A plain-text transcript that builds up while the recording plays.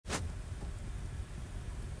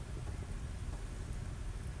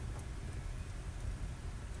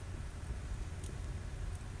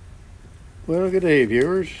Well, good day,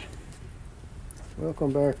 viewers.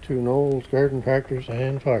 Welcome back to Noel's Garden Tractors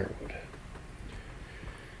and Firewood.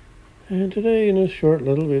 And today, in this short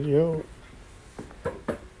little video,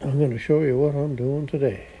 I'm going to show you what I'm doing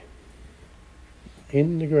today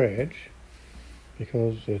in the garage,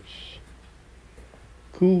 because it's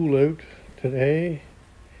cool out today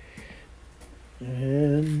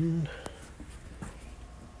and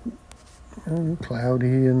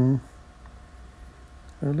cloudy and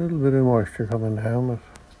a little bit of moisture coming down.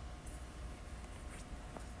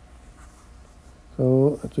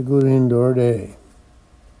 So it's a good indoor day.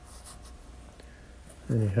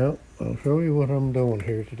 Anyhow, I'll show you what I'm doing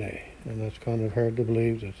here today. And that's kind of hard to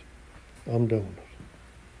believe that I'm doing it.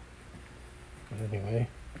 But anyway,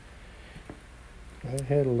 I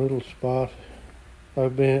had a little spot.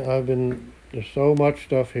 There's so much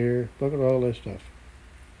stuff here. Look at all this stuff.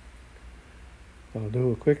 I'll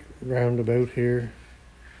do a quick roundabout here.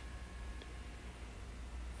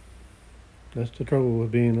 That's the trouble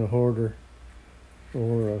with being a hoarder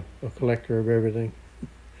or a collector of everything.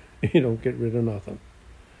 You don't get rid of nothing.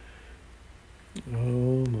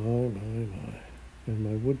 Oh my. And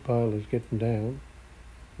my wood pile is getting down.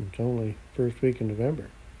 It's only first week in November.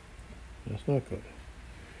 That's not good.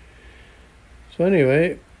 So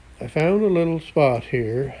anyway, I found a little spot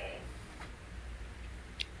here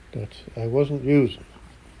that I wasn't using.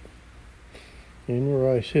 In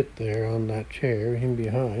where I sit there on that chair, in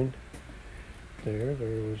behind, there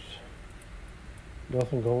was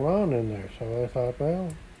nothing going on in there. So I thought,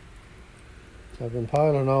 well, I've been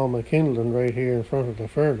piling all my kindling right here in front of the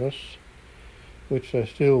furnace, which I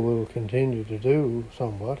still will continue to do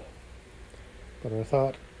somewhat. But I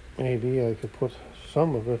thought maybe I could put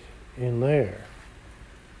some of it in there.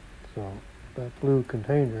 So that blue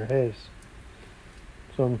container has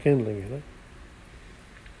some kindling in it.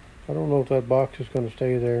 I don't know if that box is going to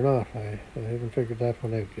stay there or not. I haven't figured that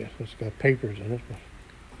one out yet. It's got papers in it.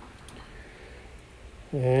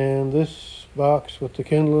 And this box with the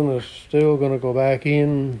kindling is still going to go back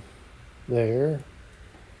in there.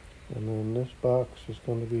 And then this box is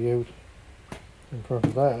going to be out in front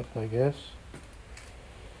of that, I guess.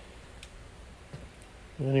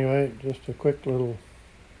 Anyway, just a quick little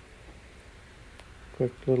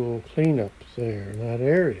cleanup there in that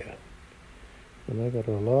area. And I got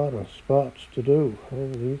a lot of spots to do.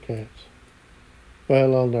 Holy cats.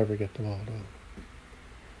 Well, I'll never get them all done.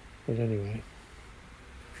 But anyway.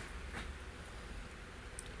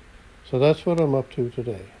 So that's what I'm up to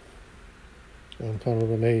today. I'm kind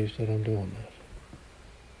of amazed that I'm doing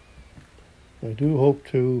that. I do hope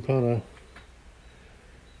to kind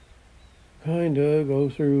of go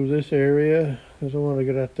through this area, because I want to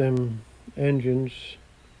get at them engines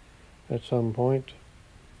at some point.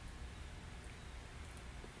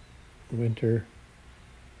 Winter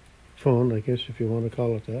fun, I guess, if you want to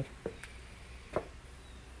call it that.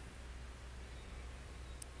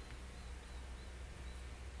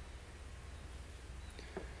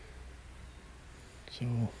 So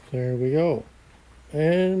there we go.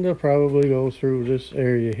 And I'll probably go through this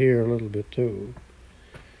area here a little bit too.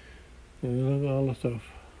 And look at all the stuff.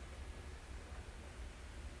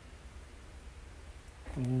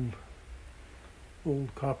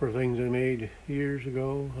 Old copper things I made years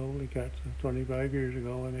ago. Holy cats, 25 years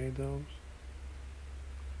ago I made those.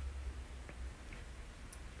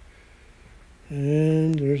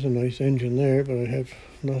 And there's a nice engine there, but I have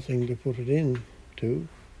nothing to put it in to.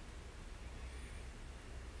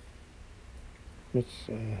 That's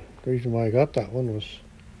the reason why I got that one, was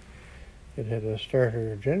it had a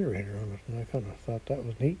starter generator on it, and I kind of thought that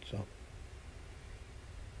was neat. So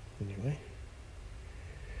anyway,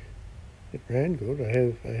 it ran good. I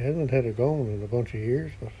haven't had it going in a bunch of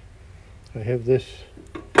years, but I have this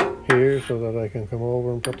here so that I can come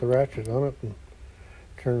over and put the ratchet on it and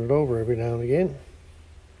turn it over every now and again.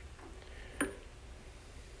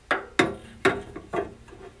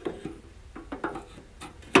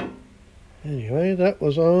 Anyway, that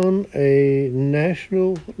was on a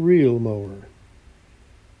National reel mower.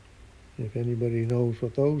 If anybody knows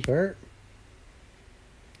what those are.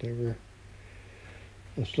 They were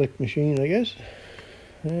a slick machine, I guess.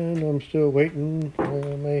 And I'm still waiting.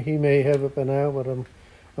 He may have it by now, but I'm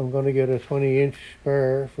going to get a 20-inch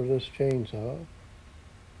bar for this chainsaw.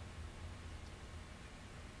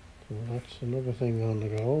 So that's another thing on the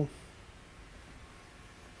go.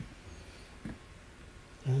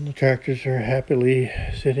 And the tractors are happily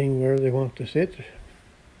sitting where they want to sit.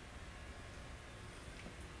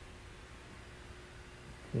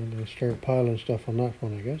 And I'll start piling stuff on that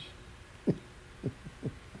one, I guess.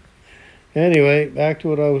 Anyway, back to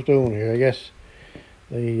what I was doing here. I guess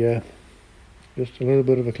just a little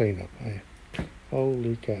bit of a cleanup.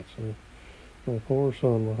 Holy cats. My poor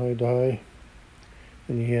son, when I die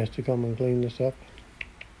and he has to come and clean this up.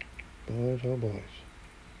 Boys, oh boys.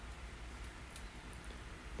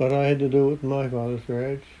 But I had to do it in my father's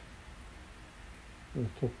garage. It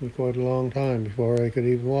took me quite a long time before I could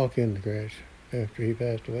even walk in the garage after he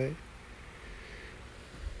passed away.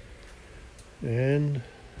 And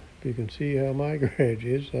you can see how my garage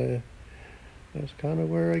is. That's kind of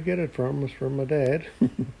where I get it from, is from my dad.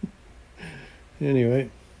 Anyway,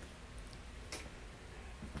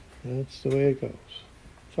 that's the way it goes.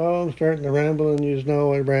 So I'm starting to ramble, and you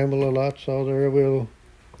know I ramble a lot, so there we'll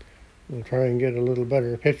try and get a little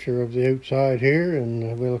better picture of the outside here,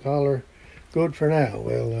 and we'll call her good for now.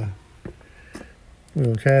 We'll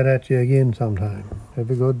chat at you again sometime. Have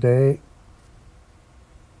a good day.